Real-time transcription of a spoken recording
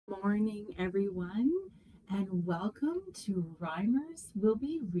Morning, everyone, and welcome to Rhymers Will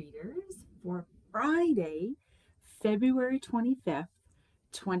Be Readers for Friday, February 25th,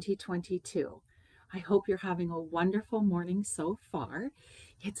 2022. I hope you're having a wonderful morning so far.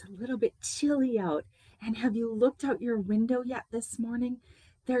 It's a little bit chilly out, and have you looked out your window yet this morning?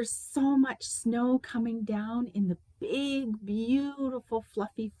 There's so much snow coming down in the big, beautiful,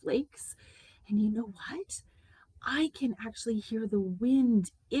 fluffy flakes. And you know what? I can actually hear the wind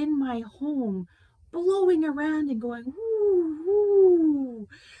in my home blowing around and going whoo whoo.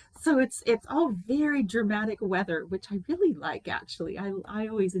 So it's all very dramatic weather, which I really like actually. I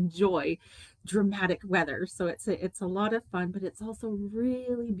always enjoy dramatic weather. So it's a lot of fun, but it's also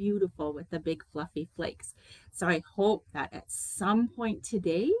really beautiful with the big fluffy flakes. So I hope that at some point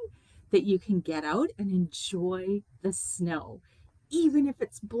today that you can get out and enjoy the snow even if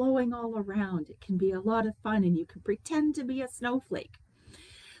it's blowing all around. It can be a lot of fun and you can pretend to be a snowflake.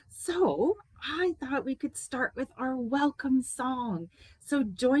 So I thought we could start with our welcome song. So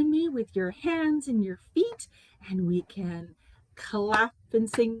join me with your hands and your feet and we can clap and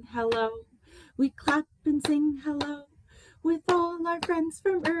sing hello. We clap and sing hello. With all our friends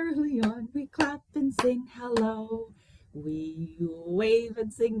from early on, we clap and sing hello. We wave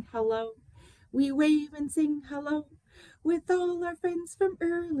and sing hello. We wave and sing hello. With all our friends from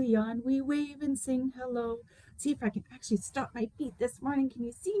early on, we wave and sing hello. See if I can actually stop my feet this morning. Can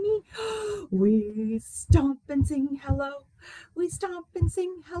you see me? We stomp and sing hello. We stomp and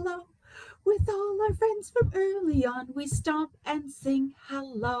sing hello. With all our friends from early on, we stomp and sing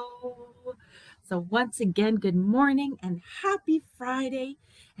hello. So once again, good morning and happy Friday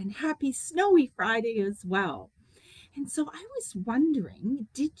and happy snowy Friday as well. And so I was wondering,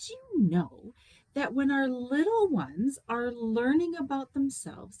 did you know that when our little ones are learning about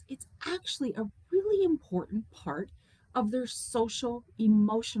themselves, it's actually a really important part of their social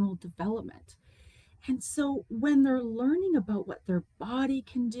emotional development? And so when they're learning about what their body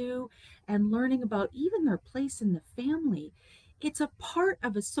can do and learning about even their place in the family, it's a part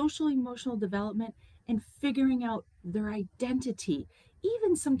of a social emotional development and figuring out their identity,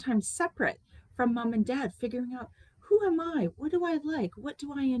 even sometimes separate from mom and dad, figuring out who am I? What do I like? What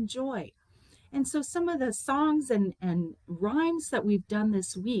do I enjoy? And so some of the songs and rhymes that we've done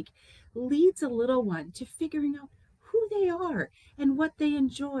this week leads a little one to figuring out who they are and what they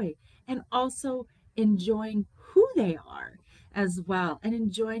enjoy, and also enjoying who they are as well, and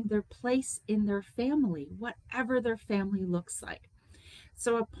enjoying their place in their family, whatever their family looks like.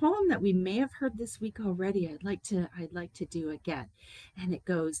 So a poem that we may have heard this week already, I'd like to do again. And it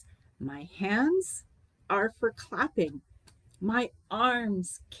goes, my hands are for clapping. My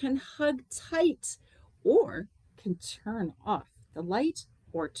arms can hug tight or can turn off the light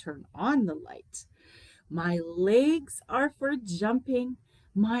or turn on the light. My legs are for jumping.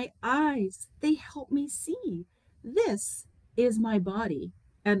 My eyes, they help me see. This is my body,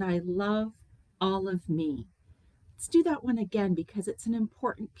 and I love all of me. Let's do that one again because it's an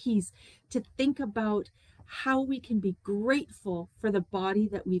important piece to think about how we can be grateful for the body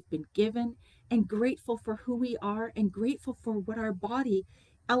that we've been given and grateful for who we are and grateful for what our body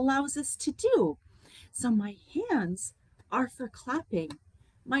allows us to do. So my hands are for clapping.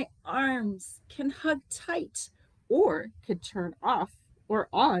 My arms can hug tight or can turn off or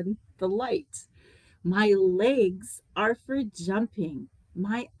on the light. My legs are for jumping.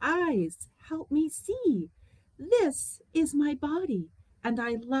 My eyes help me see. This is my body, and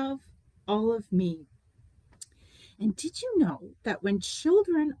I love all of me. And did you know that when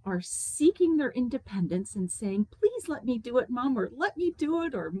children are seeking their independence and saying, please let me do it, mom, or let me do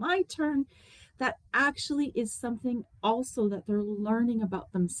it, or my turn, that actually is something also that they're learning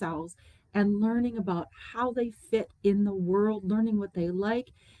about themselves and learning about how they fit in the world, learning what they like,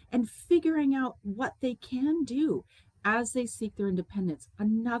 and figuring out what they can do as they seek their independence,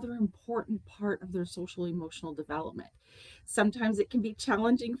 another important part of their social emotional development. Sometimes it can be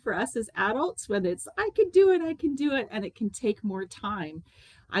challenging for us as adults when it's, I can do it, and it can take more time.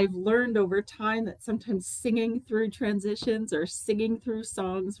 I've learned over time that sometimes singing through transitions or singing through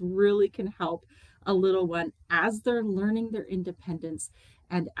songs really can help a little one as they're learning their independence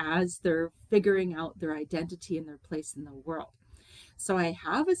and as they're figuring out their identity and their place in the world. So I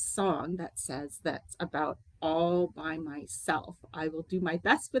have a song that says that's about all by myself. I will do my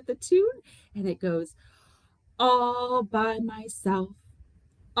best with the tune, and it goes, all by myself,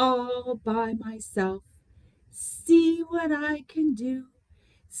 all by myself. See what I can do,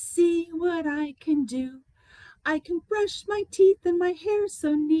 see what I can do. I can brush my teeth and my hair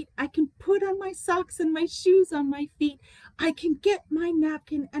so neat. I can put on my socks and my shoes on my feet. I can get my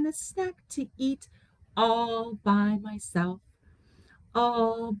napkin and a snack to eat all by myself.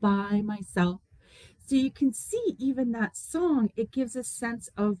 all by myself. So you can see even that song, it gives a sense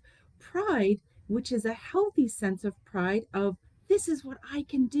of pride, which is a healthy sense of pride of this is what I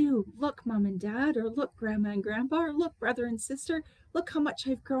can do. Look, mom and dad, or look, grandma and grandpa, or look, brother and sister, look how much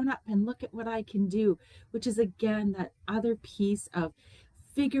I've grown up and look at what I can do, which is again that other piece of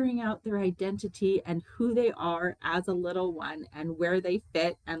figuring out their identity and who they are as a little one and where they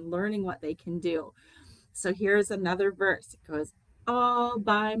fit and learning what they can do. So here's another verse. It goes, all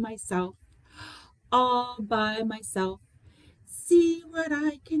by myself, all by myself. See what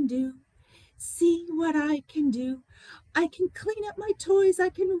I can do. See what I can do. I can clean up my toys. I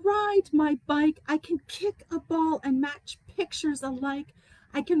can ride my bike. I can kick a ball and match pictures alike.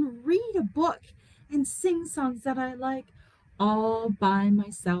 I can read a book and sing songs that I like all by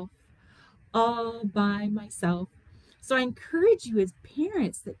myself, all by myself. So I encourage you as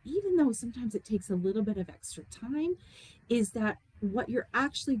parents that even though sometimes it takes a little bit of extra time, is that what you're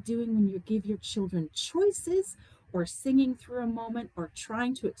actually doing when you give your children choices or singing through a moment or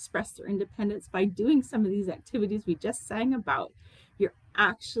trying to express their independence by doing some of these activities we just sang about, you're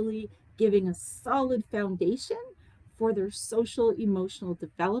actually giving a solid foundation for their social emotional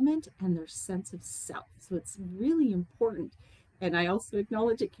development and their sense of self. So it's really important. And I also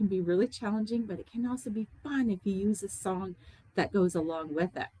acknowledge it can be really challenging, but it can also be fun if you use a song that goes along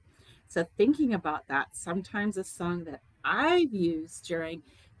with it. So thinking about that, sometimes a song that I've used during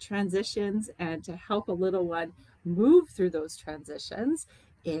transitions and to help a little one move through those transitions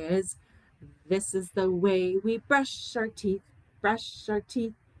is This is the way we brush our teeth, brush our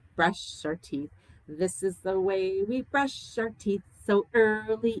teeth, brush our teeth. This is the way we brush our teeth so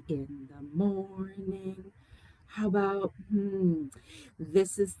early in the morning. How about,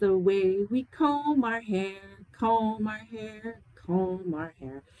 this is the way we comb our hair, comb our hair, comb our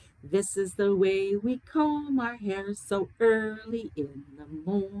hair. This is the way we comb our hair so early in the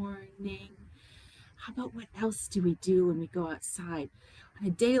morning. How about what else do we do when we go outside? On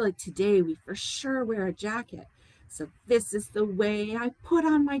a day like today, we for sure wear a jacket. So this is the way I put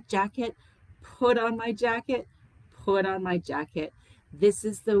on my jacket, put on my jacket, put on my jacket. This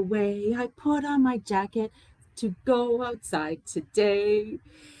is the way I put on my jacket to go outside today.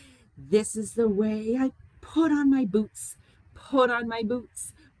 This is the way I put on my boots, put on my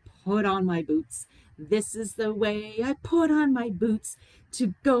boots, put on my boots. This is the way I put on my boots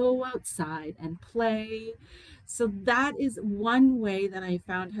to go outside and play. So that is one way that I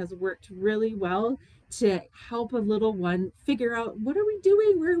found has worked really well to help a little one figure out what are we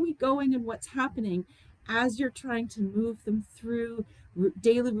doing, where are we going, and what's happening as you're trying to move them through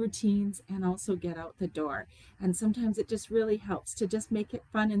daily routines and also get out the door. And sometimes it just really helps to just make it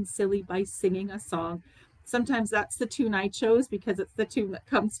fun and silly by singing a song. Sometimes that's the tune I chose because it's the tune that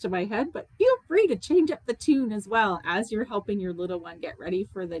comes to my head, but feel free to change up the tune as well as you're helping your little one get ready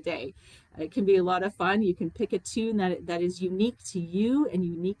for the day. It can be a lot of fun. You can pick a tune that is unique to you and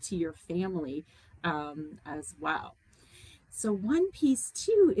unique to your family as well. So one piece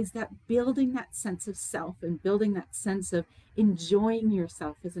too is that building that sense of self and building that sense of enjoying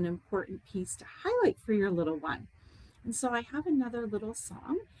yourself is an important piece to highlight for your little one. And so I have another little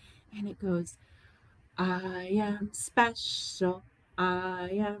song and it goes, I am special,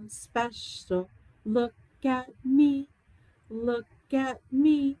 I am special, look at me, look at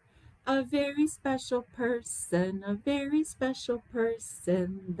me, a very special person, a very special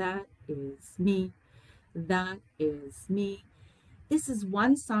person, that is me, that is me. This is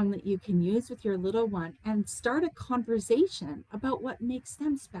one song that you can use with your little one and start a conversation about what makes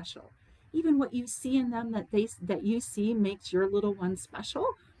them special. Even what you see in them that you see makes your little one special,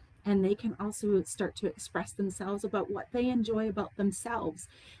 and they can also start to express themselves about what they enjoy about themselves,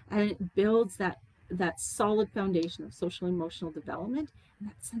 and it builds that solid foundation of social emotional development and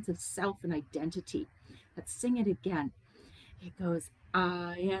that sense of self and identity. Let's sing it again. It goes,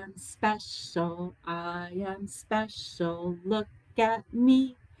 I am special, I am special, look at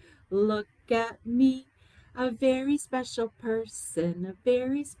me, look at me, a very special person, a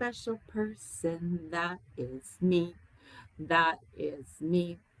very special person, that is me, that is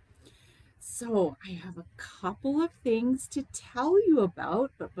me. So I have a couple of things to tell you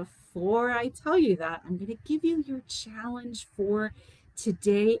about, but before I tell you that, I'm going to give you your challenge for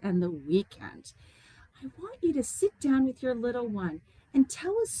today and the weekend. I want you to sit down with your little one and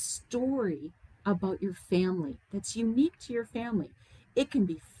tell a story about your family that's unique to your family. It can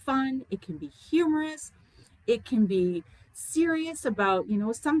be fun, it can be humorous, it can be serious about,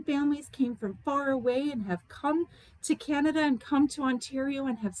 some families came from far away and have come to Canada and come to Ontario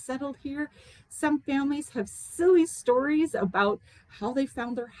and have settled here. Some families have silly stories about how they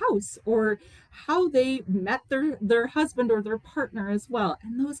found their house or how they met their husband or their partner as well.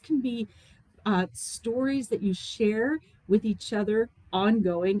 And those can be stories that you share with each other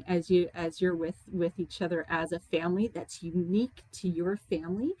ongoing as you're with each other as a family, that's unique to your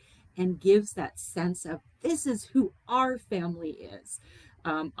family and gives that sense of this is who our family is.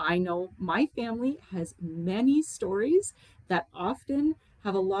 I know my family has many stories that often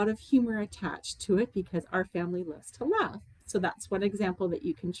have a lot of humor attached to it because our family loves to laugh. So that's one example that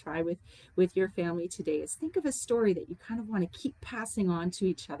you can try with your family today, is think of a story that you kind of want to keep passing on to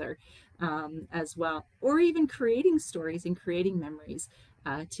each other as well, or even creating stories and creating memories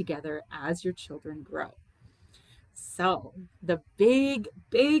together as your children grow. So the big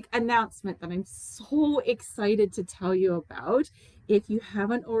announcement that I'm so excited to tell you about, if you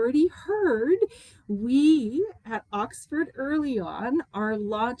haven't already heard, we at Oxford Early On are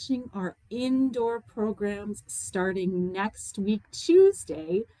launching our indoor programs starting next week,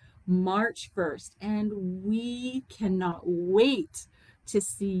 Tuesday, March 1st. And we cannot wait to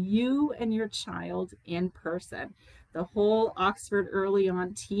see you and your child in person. The whole Oxford Early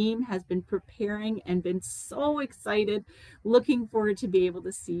On team has been preparing and been so excited, looking forward to be able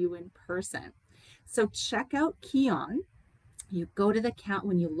to see you in person. So check out Keon. You go to the count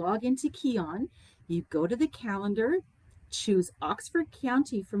when you log into Keon, you go to the calendar, choose Oxford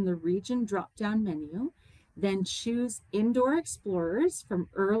County from the region drop-down menu, then choose Indoor Explorers from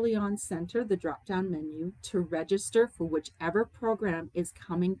Early On Center, the drop-down menu, to register for whichever program is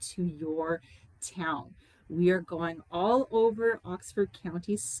coming to your town. We are going all over Oxford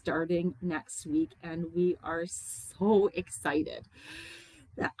County starting next week, and we are so excited.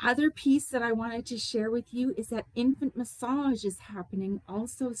 The other piece that I wanted to share with you is that infant massage is happening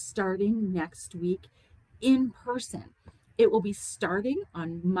also starting next week in person. It will be starting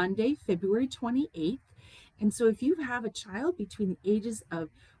on Monday, February 28th. And so if you have a child between the ages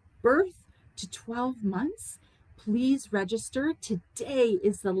of birth to 12 months, please register. Today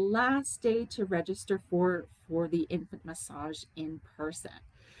is the last day to register for the infant massage in person.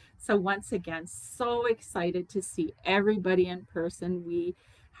 So once again, so excited to see everybody in person. We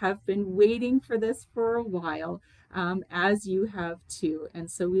have been waiting for this for a while, as you have too.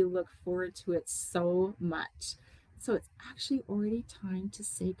 And so we look forward to it so much. So it's actually already time to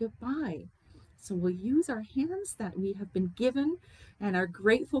say goodbye. So we'll use our hands that we have been given and are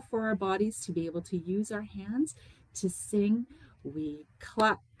grateful for our bodies to be able to use our hands to sing. We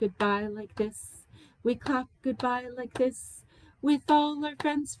clap goodbye like this. We clap goodbye like this. With all our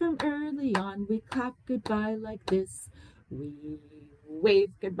friends from early on, we clap goodbye like this. We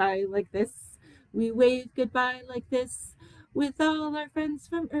wave goodbye like this. We wave goodbye like this. With all our friends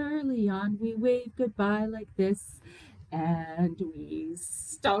from early on, we wave goodbye like this. And we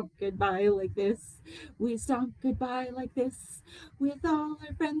stomp goodbye like this. We stomp goodbye like this. With all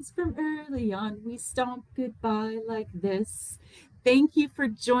our friends from early on, we stomp goodbye like this. Thank you for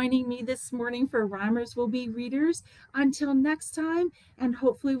joining me this morning for Rhymers Will Be Readers. Until next time, and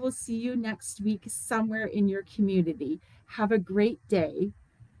hopefully we'll see you next week somewhere in your community. Have a great day.